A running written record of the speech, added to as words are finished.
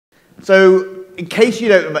So, in case you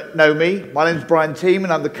don't know me, my name's Brian Teeman.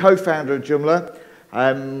 I'm the co-founder of Joomla.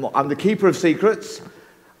 I'm the keeper of secrets.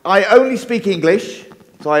 I only speak English,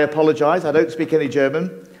 so I apologize. I don't speak any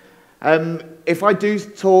German. If I do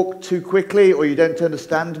talk too quickly or you don't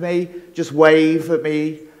understand me, just wave at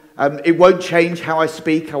me. It won't change how I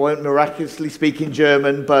speak. I won't miraculously speak in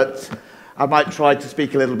German, but I might try to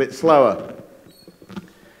speak a little bit slower.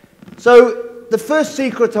 So, the first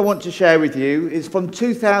secret I want to share with you is from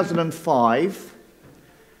 2005.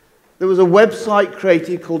 There was a website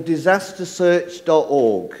created called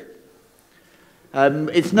disastersearch.org.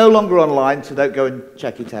 It's no longer online, so don't go and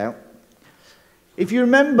check it out. If you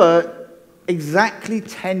remember, exactly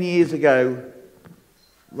 10 years ago,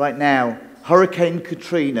 right now, Hurricane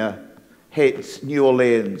Katrina hit New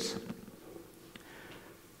Orleans.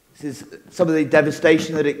 This is some of the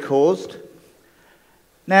devastation that it caused.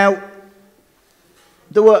 Now,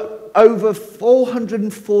 there were over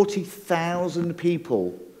 440,000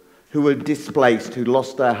 people who were displaced, who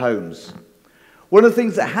lost their homes. One of the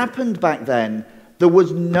things that happened back then, there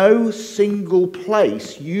was no single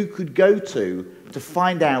place you could go to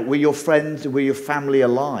find out were your friends, were your family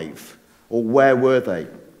alive, or where were they.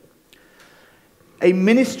 A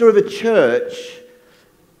minister of a church,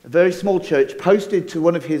 a very small church, posted to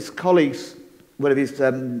one of his colleagues, one of his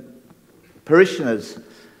parishioners,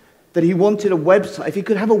 that he wanted a website, if he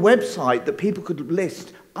could have a website that people could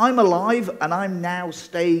list, I'm alive and I'm now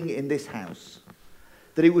staying in this house,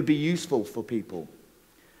 that it would be useful for people.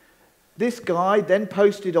 This guy then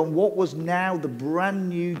posted on what was now the brand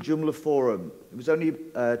new Joomla forum. It was only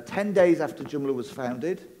 10 days after Joomla was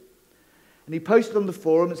founded. And he posted on the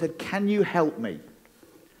forum and said, "Can you help me?"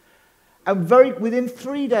 And within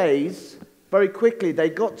 3 days, very quickly, they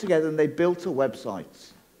got together and they built a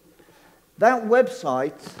website. That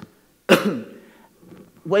website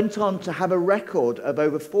went on to have a record of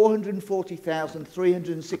over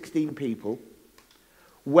 440,316 people,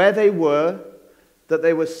 where they were, that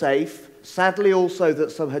they were safe, sadly also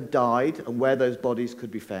that some had died and where those bodies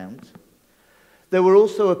could be found. There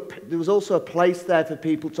was also a place there for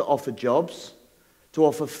people to offer jobs, to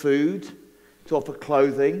offer food, to offer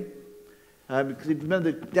clothing, because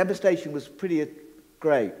remember the devastation was pretty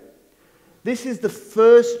great. This is the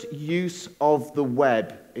first use of the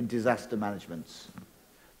web in disaster management.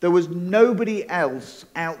 There was nobody else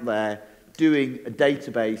out there doing a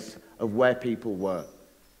database of where people were.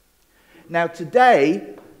 Now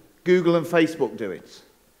today, Google and Facebook do it.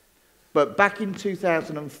 But back in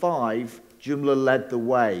 2005, Joomla led the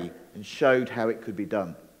way and showed how it could be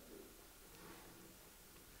done.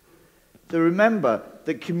 So remember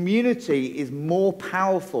that community is more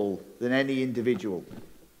powerful than any individual.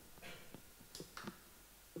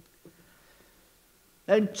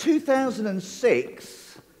 Now, in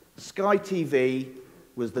 2006, Sky TV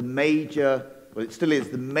was the major, well, it still is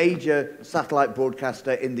the major satellite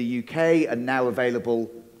broadcaster in the UK and now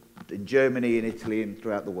available in Germany, in Italy, and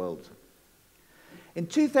throughout the world. In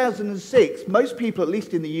 2006, most people, at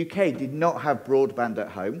least in the UK, did not have broadband at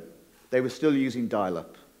home. They were still using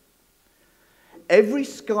dial-up. Every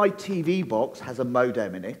Sky TV box has a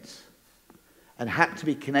modem in it and had to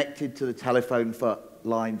be connected to the telephone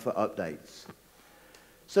line for updates.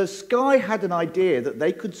 So Sky had an idea that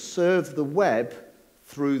they could serve the web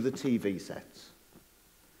through the TV sets.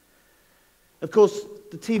 Of course,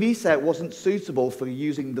 the TV set wasn't suitable for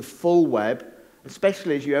using the full web,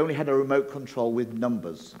 especially as you only had a remote control with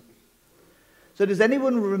numbers. So does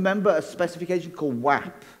anyone remember a specification called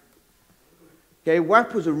WAP? Okay,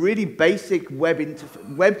 WAP was a really basic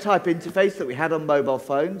web-type interface that we had on mobile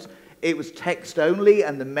phones. It was text only,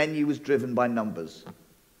 and the menu was driven by numbers.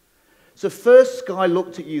 So first, Sky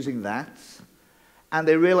looked at using that, and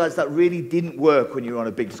they realized that really didn't work when you were on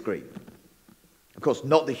a big screen. Of course,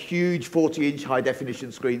 not the huge 40-inch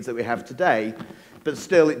high-definition screens that we have today, but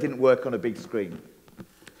still it didn't work on a big screen.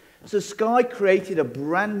 So Sky created a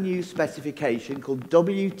brand new specification called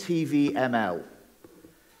WTVML.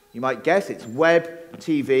 You might guess it's web,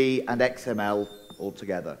 TV, and XML all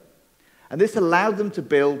together. And this allowed them to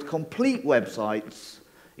build complete websites,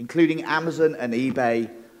 including Amazon and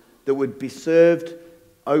eBay, that would be served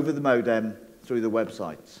over the modem through the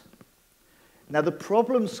websites. Now, the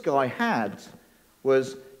problem Sky had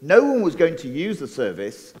was no one was going to use the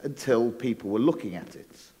service until people were looking at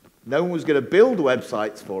it. No one was going to build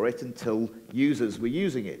websites for it until users were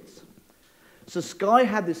using it. So Sky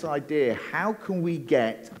had this idea, how can we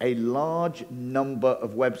get a large number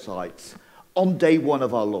of websites on day one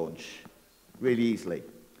of our launch really easily?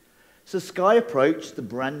 So Sky approached the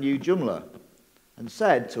brand new Joomla and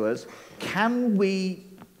said to us, can we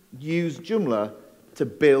use Joomla to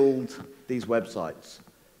build these websites?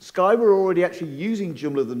 Sky were already actually using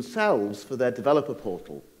Joomla themselves for their developer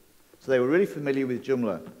portal. So they were really familiar with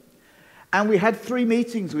Joomla. And we had 3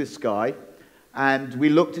 meetings with Sky, and we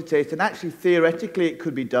looked at it, and actually theoretically it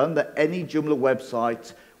could be done that any Joomla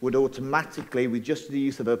website would automatically, with just the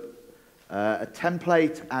use of a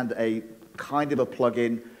template and a kind of a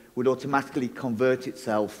plugin, would automatically convert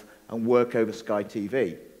itself and work over Sky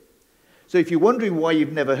TV. So if you're wondering why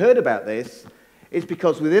you've never heard about this, it's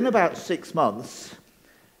because within about 6 months,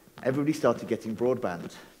 everybody started getting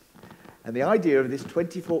broadband. And the idea of this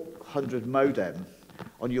 2400 modem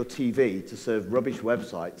on your TV to serve rubbish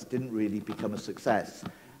websites didn't really become a success.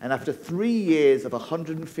 And after 3 years of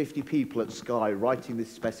 150 people at Sky writing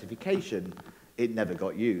this specification, it never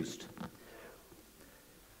got used.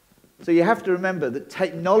 So you have to remember that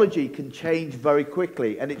technology can change very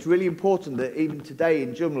quickly, and it's really important that even today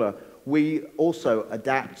in Joomla, we also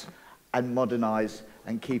adapt and modernize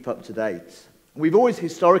and keep up to date. We've always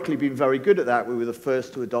historically been very good at that. We were the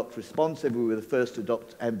first to adopt responsive, we were the first to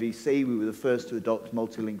adopt MVC, we were the first to adopt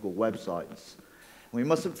multilingual websites. And we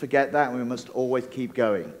mustn't forget that, and we must always keep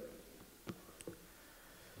going.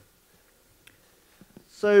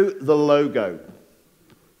 So, the logo.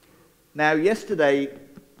 Now,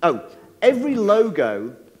 every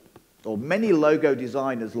logo, or many logo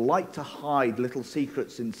designers, like to hide little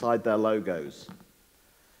secrets inside their logos.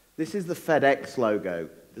 This is the FedEx logo.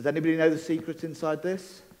 Does anybody know the secret inside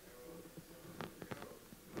this?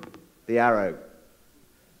 The arrow.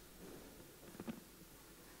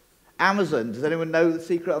 Amazon. Does anyone know the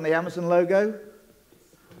secret on the Amazon logo?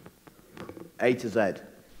 A to Z.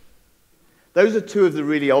 Those are 2 of the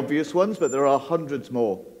really obvious ones, but there are hundreds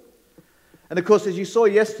more. And of course, as you saw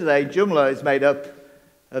yesterday, Joomla is made up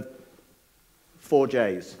of 4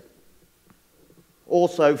 J's.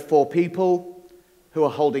 Also 4 people who are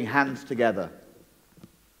holding hands together.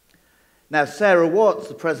 Now, Sarah Watts,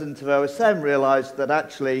 the president of OSM, realized that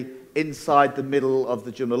actually inside the middle of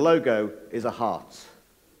the Joomla logo is a heart.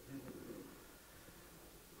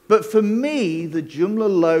 But for me, the Joomla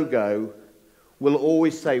logo will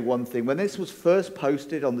always say one thing. When this was first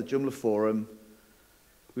posted on the Joomla forum,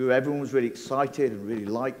 everyone was really excited and really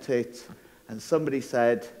liked it, and somebody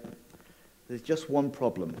said, there's just one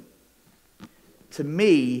problem. To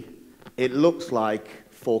me, it looks like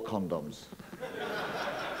 4 condoms.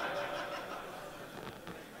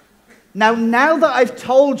 Now that I've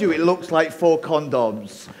told you it looks like 4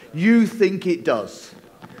 condoms, you think it does.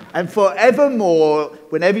 And forevermore,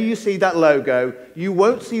 whenever you see that logo, you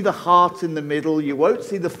won't see the heart in the middle, you won't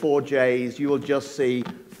see the 4 J's, you will just see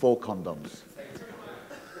 4 condoms.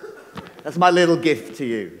 That's my little gift to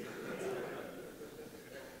you.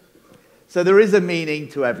 So there is a meaning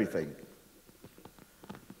to everything.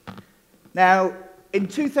 Now, in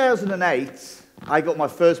 2008, I got my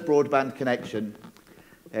first broadband connection.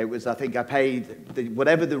 It was, I think I paid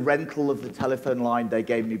whatever the rental of the telephone line, they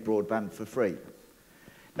gave me broadband for free.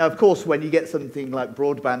 Now, of course, when you get something like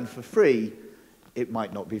broadband for free, it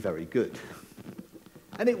might not be very good.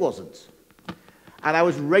 And it wasn't. And I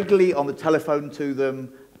was regularly on the telephone to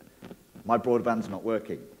them. My broadband's not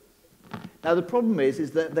working. Now, the problem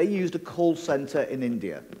is that they used a call center in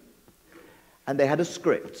India. And they had a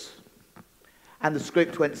script. And the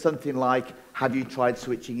script went something like, have you tried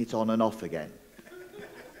switching it on and off again?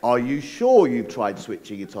 Are you sure you've tried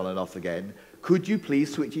switching it on and off again? Could you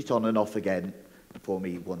please switch it on and off again for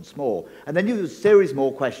me once more? And then you have a series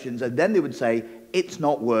more questions, and then they would say, it's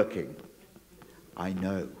not working. I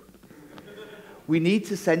know. We need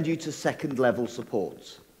to send you to second-level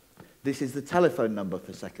support. This is the telephone number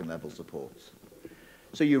for second-level support.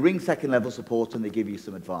 So you ring second-level support, and they give you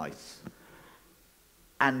some advice.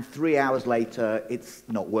 And 3 hours later, it's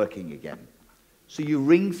not working again. So you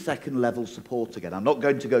ring second-level support again. I'm not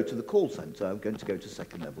going to go to the call center. I'm going to go to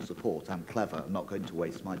second-level support. I'm clever. I'm not going to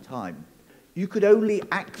waste my time. You could only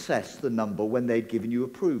access the number when they'd given you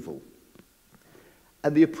approval.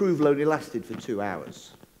 And the approval only lasted for 2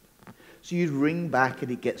 hours. So you'd ring back,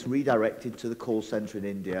 and it gets redirected to the call center in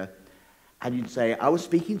India. And you'd say, I was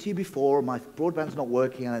speaking to you before, my broadband's not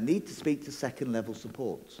working, and I need to speak to second-level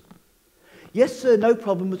support. Yes, sir, no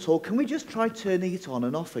problem at all. Can we just try turning it on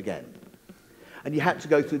and off again? And you had to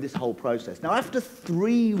go through this whole process. Now, after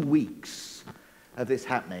 3 weeks of this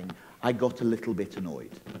happening, I got a little bit annoyed.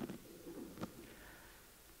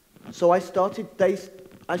 So I started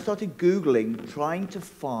Googling, trying to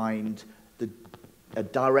find a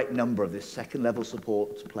direct number of this second-level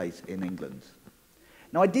support place in England.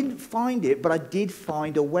 Now, I didn't find it, but I did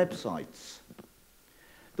find a website.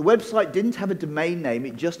 The website didn't have a domain name,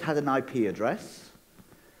 it just had an IP address.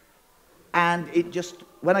 And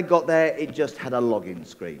when I got there, it just had a login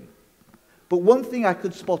screen. But one thing I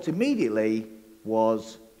could spot immediately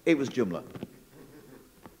was it was Joomla.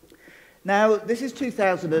 Now, this is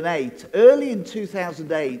 2008. Early in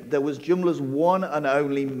 2008, there was Joomla's one and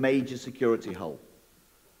only major security hole.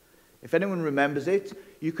 If anyone remembers it,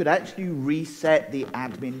 you could actually reset the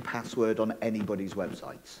admin password on anybody's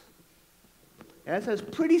website. Yeah, so it's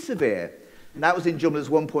pretty severe. And that was in Joomla's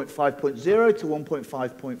 1.5.0 to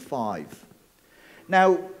 1.5.5.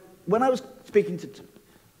 Now, when I was speaking to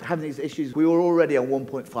having these issues, we were already on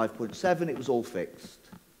 1.5.7. It was all fixed.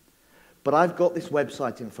 But I've got this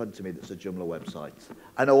website in front of me that's a Joomla website,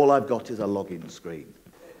 and all I've got is a login screen.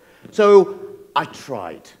 So I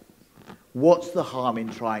tried. What's the harm in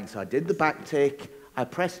trying? So I did the backtick, I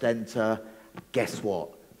pressed enter. Guess what?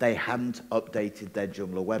 They hadn't updated their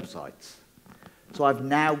Joomla websites. So I've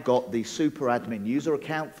now got the super admin user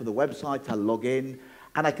account for the website. I log in,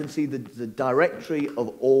 and I can see the directory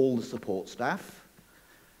of all the support staff.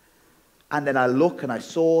 And then I look and I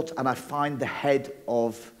sort, and I find the head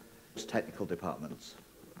of technical departments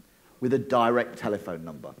with a direct telephone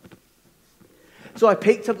number. So I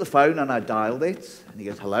picked up the phone and I dialed it, and he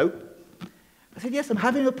goes, hello? I said, yes, I'm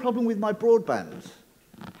having a problem with my broadband.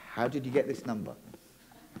 How did you get this number?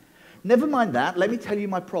 Never mind that, let me tell you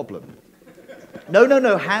my problem.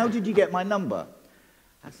 No, how did you get my number?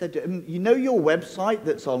 I said, you know your website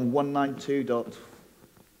that's on 192.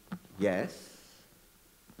 Yes.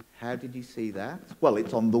 How did you see that? Well,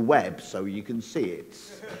 it's on the web, so you can see it.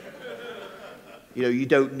 You know, you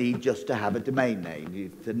don't need just to have a domain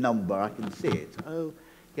name. The number, I can see it. Oh,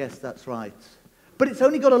 yes, that's right. But it's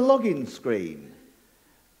only got a login screen.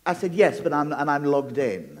 I said, yes, but I'm logged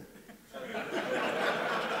in.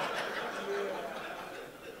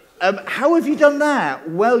 How have you done that?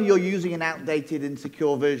 Well, you're using an outdated,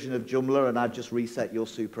 insecure version of Joomla, and I've just reset your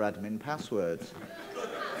super admin password.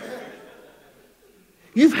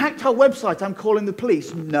 You've hacked our website, I'm calling the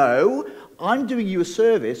police. No, I'm doing you a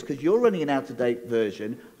service because you're running an out-of-date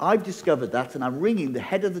version. I've discovered that, and I'm ringing the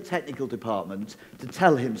head of the technical department to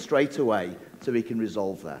tell him straight away so he can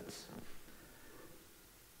resolve that.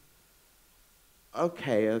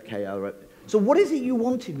 Okay, all right. So what is it you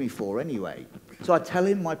wanted me for anyway? So I tell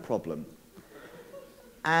him my problem.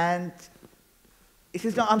 And he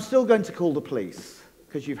says, no, I'm still going to call the police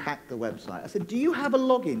because you've hacked the website. I said, do you have a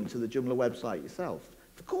login to the Joomla website yourself?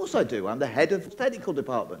 Of course I do. I'm the head of technical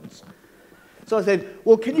departments. So I said,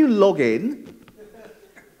 well, can you log in?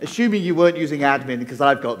 Assuming you weren't using admin because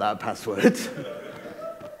I've got that password.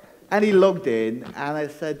 And he logged in, and I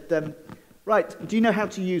said, right, do you know how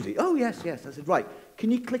to use it? Oh, yes. I said, right,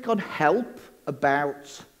 can you click on help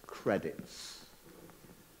about credits?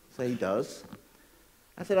 So he does.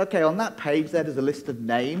 I said, okay, on that page there's a list of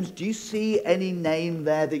names. Do you see any name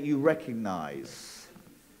there that you recognize?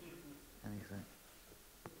 And he said,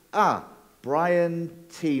 Brian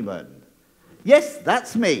Teeman. Yes,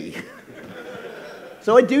 that's me.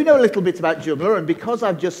 So I do know a little bit about Joomla, and because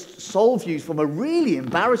I've just solved you from a really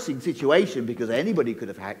embarrassing situation because anybody could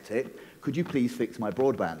have hacked it, could you please fix my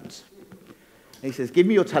broadband? And he says, give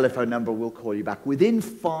me your telephone number, we'll call you back. Within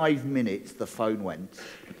 5 minutes, the phone went.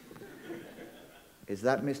 Is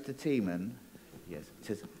that Mr. Teeman? Yes. It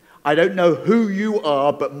says, I don't know who you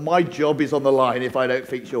are, but my job is on the line if I don't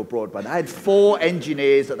fix your broadband. I had 4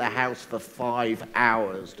 engineers at the house for 5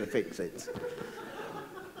 hours to fix it.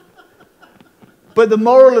 But the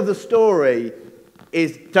moral of the story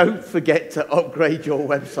is don't forget to upgrade your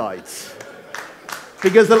websites.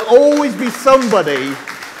 Because there'll always be somebody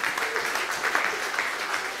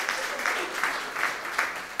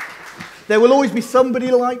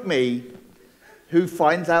like me who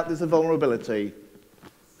finds out there's a vulnerability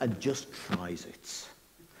and just tries it.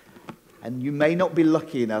 And you may not be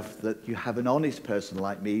lucky enough that you have an honest person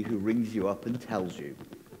like me who rings you up and tells you.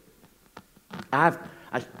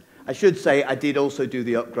 I should say I did also do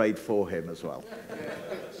the upgrade for him as well.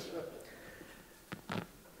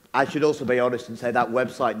 I should also be honest and say that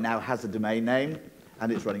website now has a domain name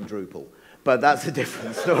and it's running Drupal. But that's a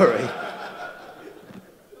different story.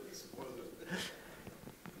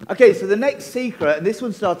 Okay, so the next secret, and this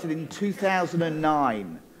one started in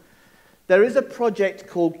 2009. There is a project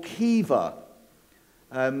called Kiva.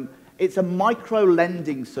 It's a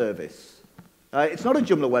micro-lending service. It's not a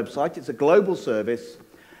Joomla website, it's a global service.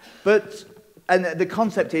 And the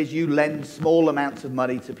concept is you lend small amounts of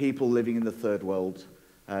money to people living in the third world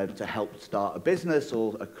to help start a business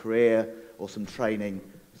or a career or some training,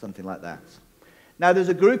 something like that. Now, there's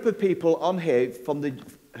a group of people on here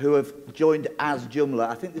who have joined as Joomla.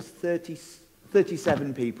 I think there's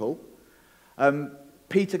 37 people.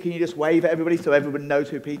 Peter, can you just wave at everybody so everyone knows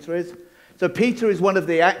who Peter is? So Peter is one of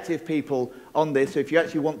the active people on this, so if you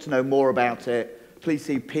actually want to know more about it, please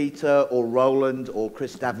see Peter or Roland or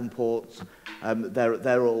Chris Davenport.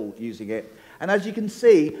 They're all using it. And as you can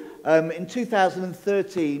see, in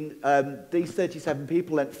 2013, these 37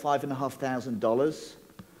 people lent $5,500.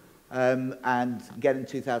 And again in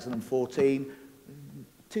 2014.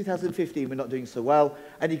 2015, we're not doing so well.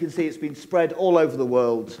 And you can see it's been spread all over the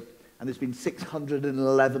world. And there's been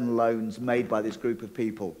 611 loans made by this group of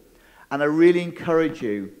people. And I really encourage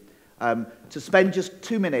you to spend just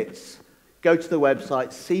 2 minutes, go to the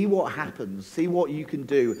website, see what happens, see what you can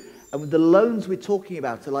do. And the loans we're talking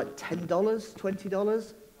about are like $10,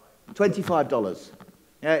 $20, $25.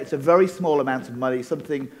 Yeah, it's a very small amount of money,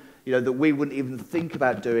 something that we wouldn't even think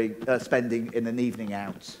about spending in an evening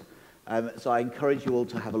out. So I encourage you all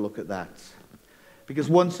to have a look at that. Because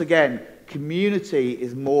once again, community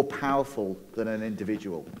is more powerful than an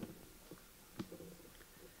individual.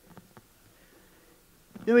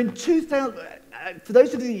 In 2000, for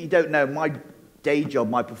those of you who don't know, my day job,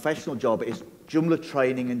 my professional job is Joomla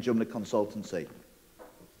training and Joomla consultancy.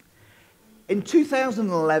 In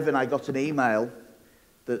 2011, I got an email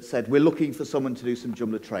that said, we're looking for someone to do some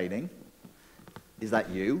Joomla training. Is that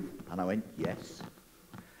you? And I went, yes.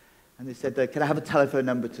 And they said, can I have a telephone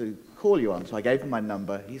number to call you on? So I gave him my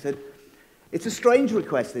number. He said, it's a strange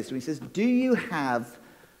request, this. And he says, do you have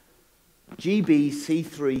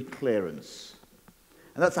JD15DE clearance?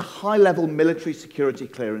 And that's a high-level military security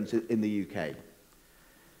clearance in the UK.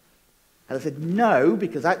 And I said, no,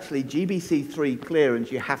 because actually JD15DE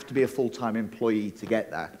clearance, you have to be a full-time employee to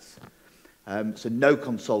get that. So no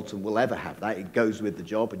consultant will ever have that. It goes with the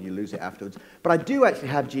job and you lose it afterwards. But I do actually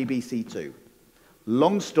have JBC2.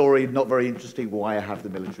 Long story, not very interesting why I have the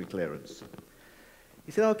military clearance.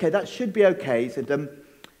 He said, okay, that should be okay. He said,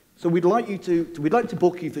 so we'd like to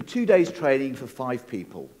book you for 2 days training for 5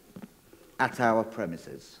 people at our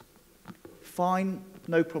premises. Fine,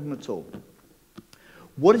 no problem at all.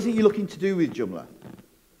 What is it you're looking to do with Joomla?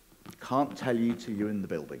 Can't tell you till you're in the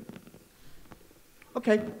building.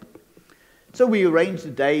 Okay. So we arranged a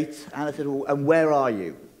date, and I said, well, and where are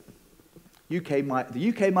you? The UK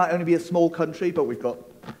might only be a small country, but we've got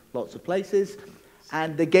lots of places.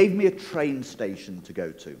 And they gave me a train station to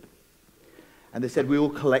go to. And they said, we will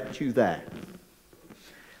collect you there.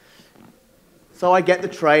 So I get the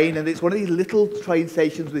train, and it's one of these little train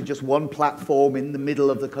stations with just one platform in the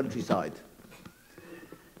middle of the countryside.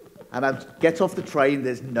 And I get off the train,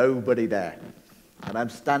 there's nobody there. And I'm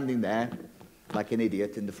standing there like an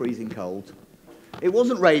idiot in the freezing cold. It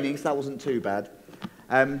wasn't raining, so that wasn't too bad.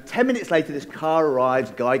 10 minutes later, this car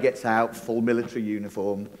arrives, guy gets out, full military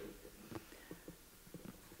uniform.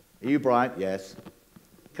 Are you Brian? Yes.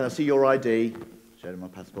 Can I see your ID? Showed him my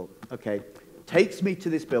passport. Okay. Takes me to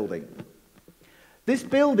this building. This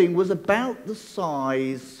building was about the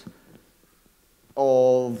size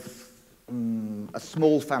of a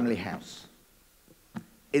small family house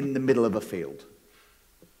in the middle of a field.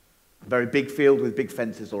 A very big field with big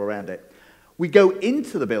fences all around it. We go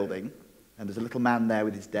into the building, and there's a little man there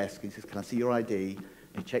with his desk, and he says, can I see your ID?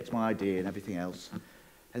 And he checks my ID and everything else.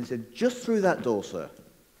 And he said, just through that door, sir.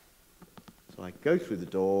 So I go through the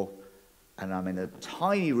door, and I'm in a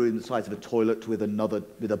tiny room the size of a toilet with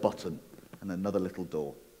a button and another little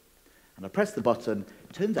door. And I press the button.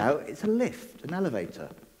 Turns out it's a lift, an elevator.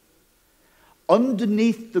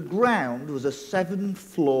 Underneath the ground was a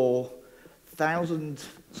 7-floor,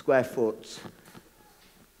 1,000-square-foot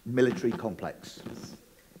military complex.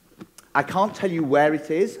 I can't tell you where it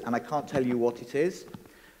is, and I can't tell you what it is,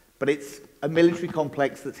 but it's a military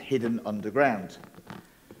complex that's hidden underground.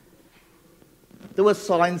 There were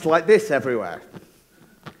signs like this everywhere.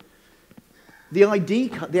 The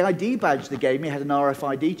ID badge they gave me had an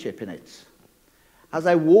RFID chip in it. As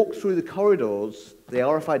I walked through the corridors, the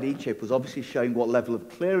RFID chip was obviously showing what level of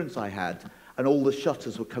clearance I had, and all the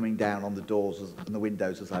shutters were coming down on the doors and the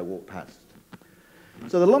windows as I walked past.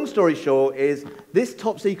 So the long story short is, this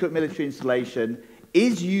top-secret military installation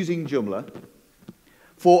is using Joomla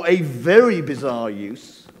for a very bizarre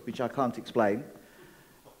use, which I can't explain.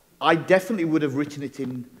 I definitely would have written it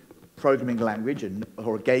in programming language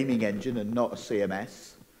or a gaming engine and not a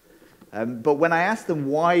CMS. But when I asked them,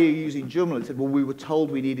 why are you using Joomla? They said, well, we were told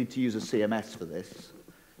we needed to use a CMS for this.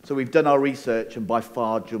 So we've done our research, and by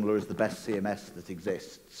far, Joomla is the best CMS that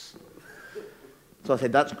exists. So I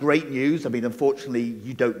said, that's great news. I mean, unfortunately,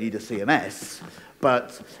 you don't need a CMS.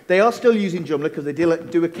 But they are still using Joomla because they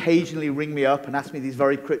do occasionally ring me up and ask me these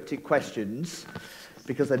very cryptic questions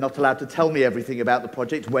because they're not allowed to tell me everything about the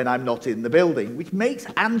project when I'm not in the building, which makes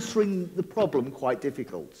answering the problem quite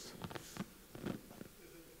difficult.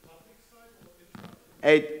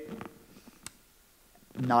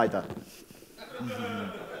 Neither.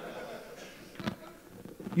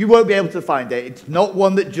 You won't be able to find it. It's not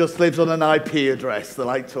one that just lives on an IP address, the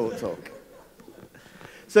like talk.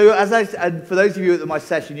 So and for those of you at my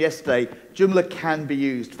session yesterday, Joomla can be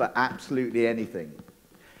used for absolutely anything.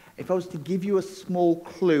 If I was to give you a small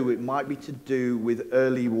clue, it might be to do with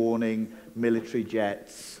early warning, military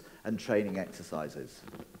jets, and training exercises.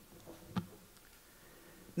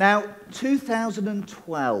 Now,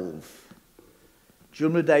 2012,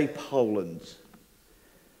 Joomla Day Poland.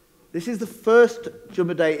 This is the first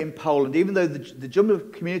Joomla Day in Poland, even though the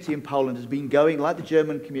Joomla community in Poland has been going like the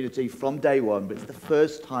German community from day one, but it's the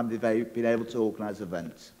first time they've been able to organize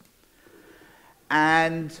events.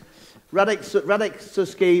 And Radek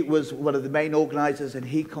Suski was one of the main organizers, and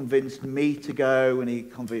he convinced me to go, and he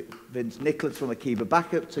convinced Nicholas from Akiba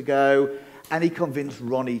Backup to go, and he convinced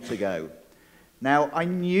Ronnie to go. Now, I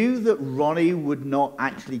knew that Ronnie would not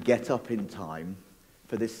actually get up in time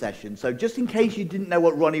for this session. So just in case you didn't know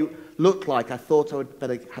what Ronnie looked like, I thought I would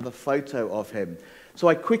better have a photo of him. So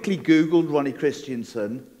I quickly Googled Ronnie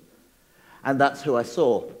Christiansen, and that's who I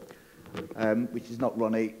saw, which is not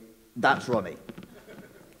Ronnie, that's Ronnie.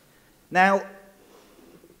 Now,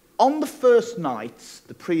 on the first night,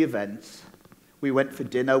 the pre-event, we went for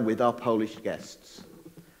dinner with our Polish guests,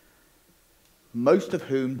 most of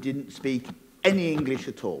whom didn't speak any English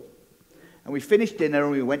at all. And we finished dinner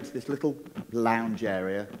and we went to this little lounge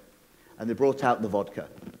area and they brought out the vodka.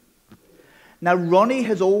 Now, Ronnie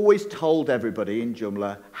has always told everybody in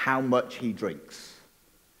Joomla how much he drinks.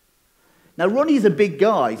 Now, Ronnie's a big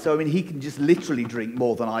guy, so I mean, he can just literally drink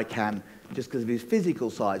more than I can just because of his physical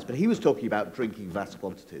size, but he was talking about drinking vast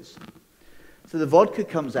quantities. So the vodka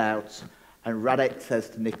comes out and Radek says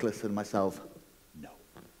to Nicholas and myself, no,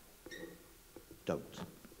 don't.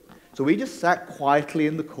 So we just sat quietly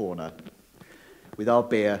in the corner with our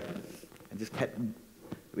beer and just kept,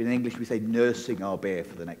 in English we say, nursing our beer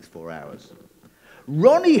for the next 4 hours.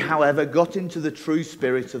 Ronnie, however, got into the true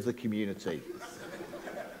spirit of the community.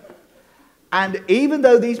 And even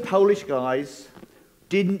though these Polish guys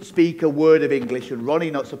didn't speak a word of English, and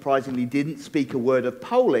Ronnie, not surprisingly, didn't speak a word of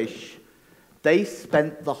Polish, they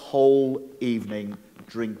spent the whole evening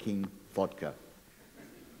drinking vodka.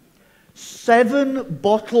 7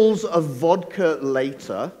 bottles of vodka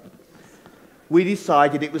later, we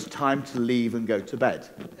decided it was time to leave and go to bed.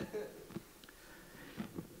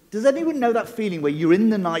 Does anyone know that feeling where you're in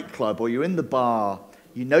the nightclub or you're in the bar,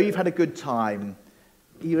 you know you've had a good time,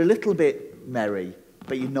 you're a little bit merry,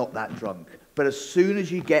 but you're not that drunk. But as soon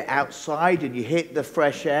as you get outside and you hit the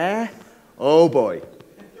fresh air, oh boy.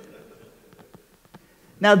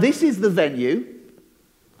 Now this is the venue.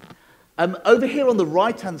 Over here on the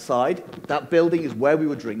right-hand side, that building is where we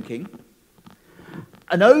were drinking.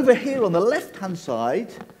 And over here on the left-hand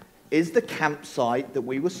side is the campsite that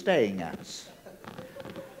we were staying at.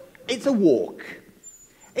 It's a walk.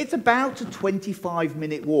 It's about a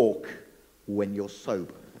 25-minute walk when you're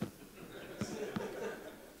sober.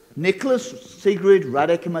 Nicholas, Sigrid,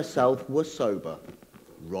 Radek, and myself were sober.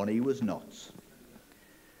 Ronnie was not.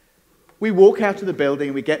 We walk out of the building,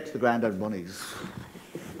 and we get to the ground, and Ronnie's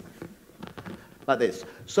like this.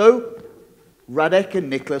 So Radek and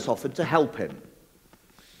Nicholas offered to help him.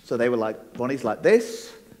 So they were like, Ronnie's like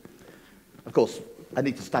this. Of course, I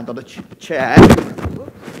need to stand on a chair.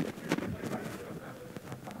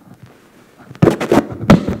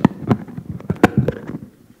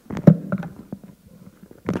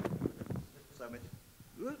 So much.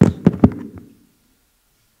 Whoops.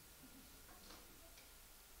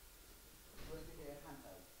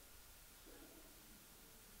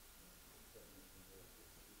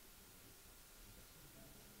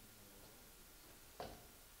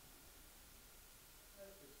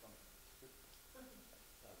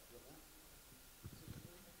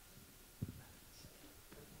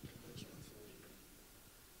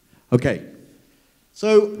 Okay,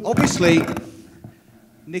 so obviously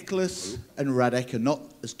Nicholas and Radek are not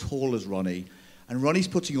as tall as Ronnie, and Ronnie's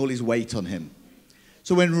putting all his weight on him.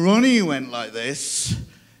 So when Ronnie went like this,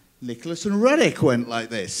 Nicholas and Radek went like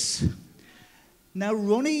this. Now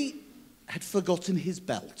Ronnie had forgotten his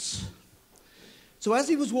belt. So as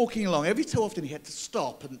he was walking along, every so often he had to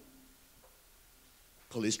stop and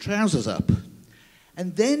pull his trousers up.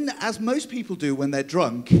 And then, as most people do when they're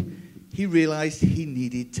drunk, he realized he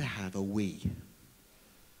needed to have a wee.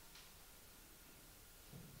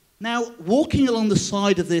 Now, walking along the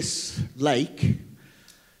side of this lake,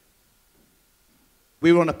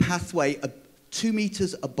 we were on a pathway 2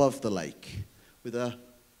 meters above the lake with a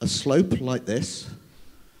slope like this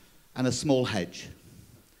and a small hedge.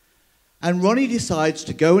 And Ronnie decides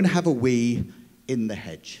to go and have a wee in the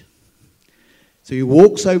hedge. So he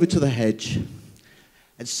walks over to the hedge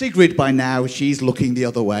And Sigrid, by now, she's looking the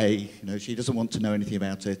other way. You know, she doesn't want to know anything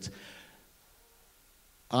about it.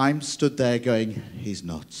 I'm stood there going, he's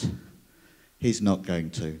not. He's not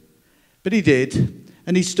going to. But he did.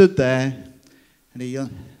 And he stood there, and he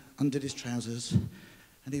undid his trousers,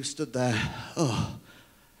 and he stood there, oh.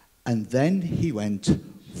 And then he went,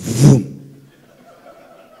 vroom,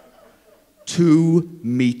 2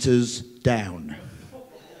 meters down.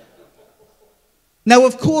 Now,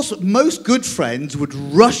 of course, most good friends would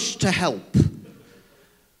rush to help.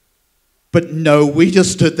 But no, we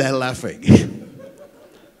just stood there laughing.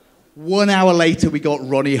 1 hour later, we got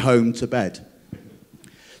Ronnie home to bed.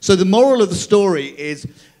 So the moral of the story is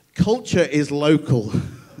culture is local,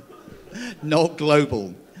 not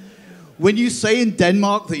global. When you say in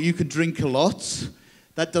Denmark that you can drink a lot,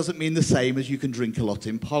 that doesn't mean the same as you can drink a lot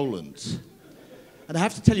in Poland. And I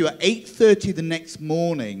have to tell you, at 8:30 the next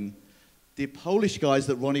morning, the Polish guys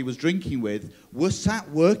that Ronnie was drinking with were sat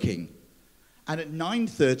working. And at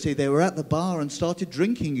 9:30, they were at the bar and started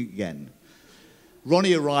drinking again.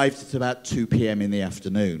 Ronnie arrived at about 2 p.m. in the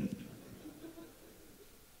afternoon.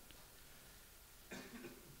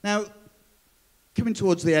 Now, coming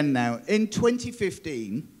towards the end now, in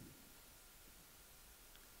 2015,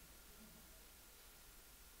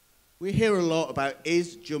 we hear a lot about,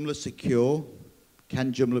 is Joomla secure?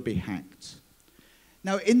 Can Joomla be hacked?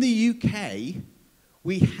 Now, in the UK,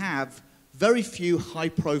 we have very few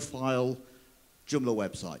high-profile Joomla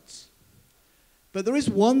websites. But there is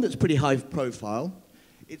one that's pretty high profile.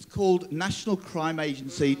 It's called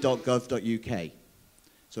nationalcrimeagency.gov.uk.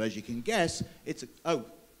 So as you can guess, it's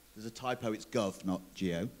there's a typo, it's gov, not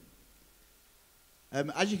geo.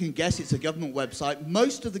 As you can guess, it's a government website.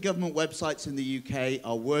 Most of the government websites in the UK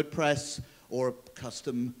are WordPress or a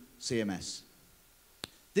custom CMS.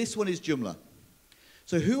 This one is Joomla.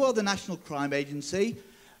 So who are the National Crime Agency?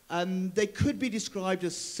 They could be described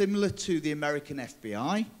as similar to the American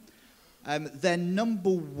FBI. Their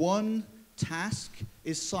 #1 task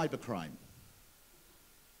is cybercrime.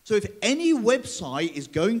 So if any website is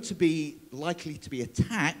going to be likely to be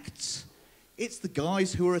attacked, it's the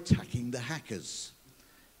guys who are attacking the hackers.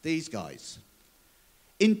 These guys.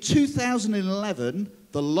 In 2011,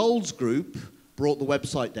 the LOLs group brought the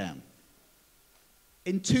website down.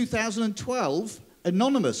 In 2012,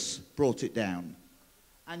 Anonymous brought it down.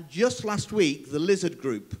 And just last week, the Lizard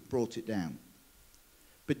group brought it down.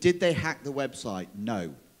 But did they hack the website?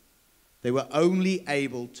 No. They were only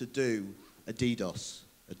able to do a DDoS,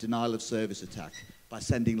 a denial of service attack, by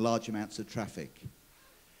sending large amounts of traffic.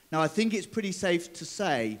 Now, I think it's pretty safe to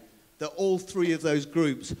say that all 3 of those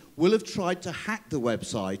groups will have tried to hack the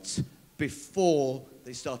website before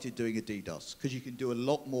they started doing a DDoS, because you can do a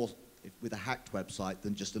lot more with a hacked website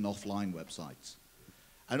than just an offline website.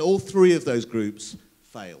 And all 3 of those groups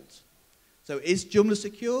failed. So is Joomla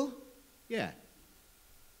secure? Yeah.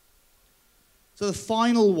 So the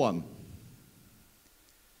final one.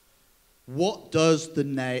 What does the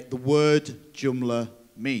word Joomla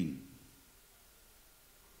mean?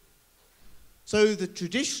 So the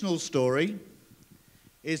traditional story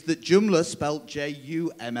is that Joomla, spelled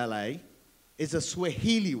J-U-M-L-A, is a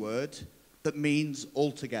Swahili word that means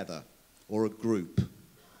altogether, or a group.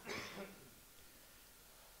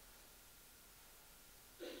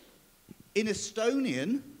 In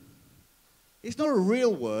Estonian, it's not a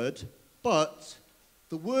real word, but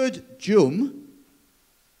the word Jum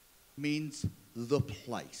means the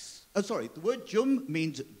place. Oh, sorry, the word Jum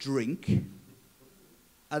means drink,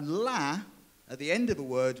 and La, at the end of a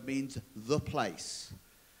word, means the place.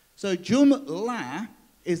 So Joomla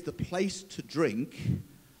is the place to drink,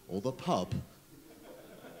 or the pub.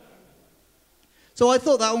 So I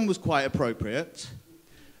thought that one was quite appropriate,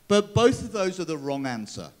 but both of those are the wrong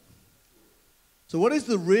answer. So what is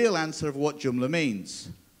the real answer of what Joomla means?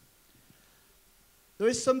 There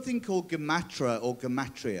is something called gematria or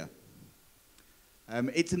gematria.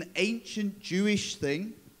 It's an ancient Jewish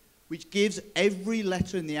thing which gives every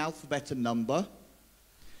letter in the alphabet a number.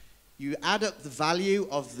 You add up the value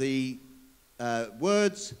of the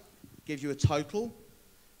words, gives you a total.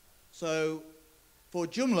 So for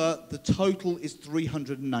Joomla, the total is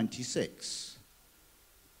 396.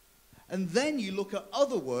 And then you look at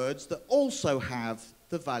other words that also have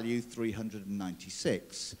the value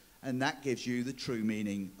 396. And that gives you the true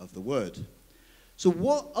meaning of the word. So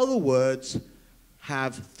what other words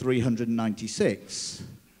have 396?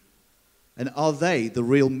 And are they the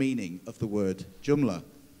real meaning of the word Joomla?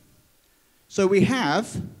 So we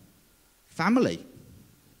have family,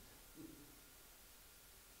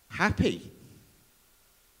 happy,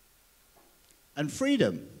 and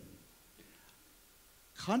freedom.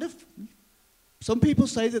 Kind of Some people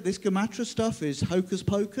say that this Gematria stuff is hocus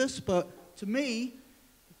pocus, but to me,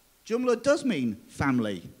 Joomla does mean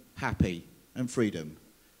family, happy, and freedom.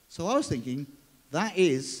 So I was thinking, that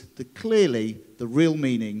is clearly the real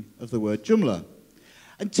meaning of the word Joomla.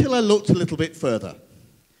 Until I looked a little bit further,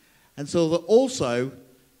 and saw that also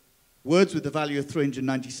words with the value of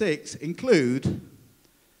 396 include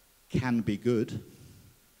can be good,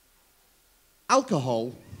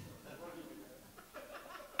 alcohol,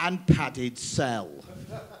 and padded cell.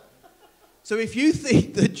 So if you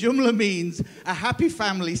think that Joomla means a happy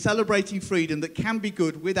family celebrating freedom that can be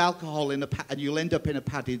good with alcohol and you'll end up in a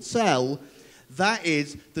padded cell, that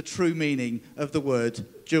is the true meaning of the word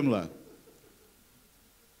Joomla.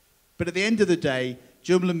 But at the end of the day,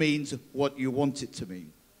 Joomla means what you want it to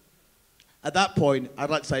mean. At that point, I'd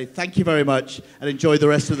like to say thank you very much and enjoy the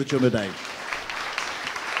rest of the Joomla day.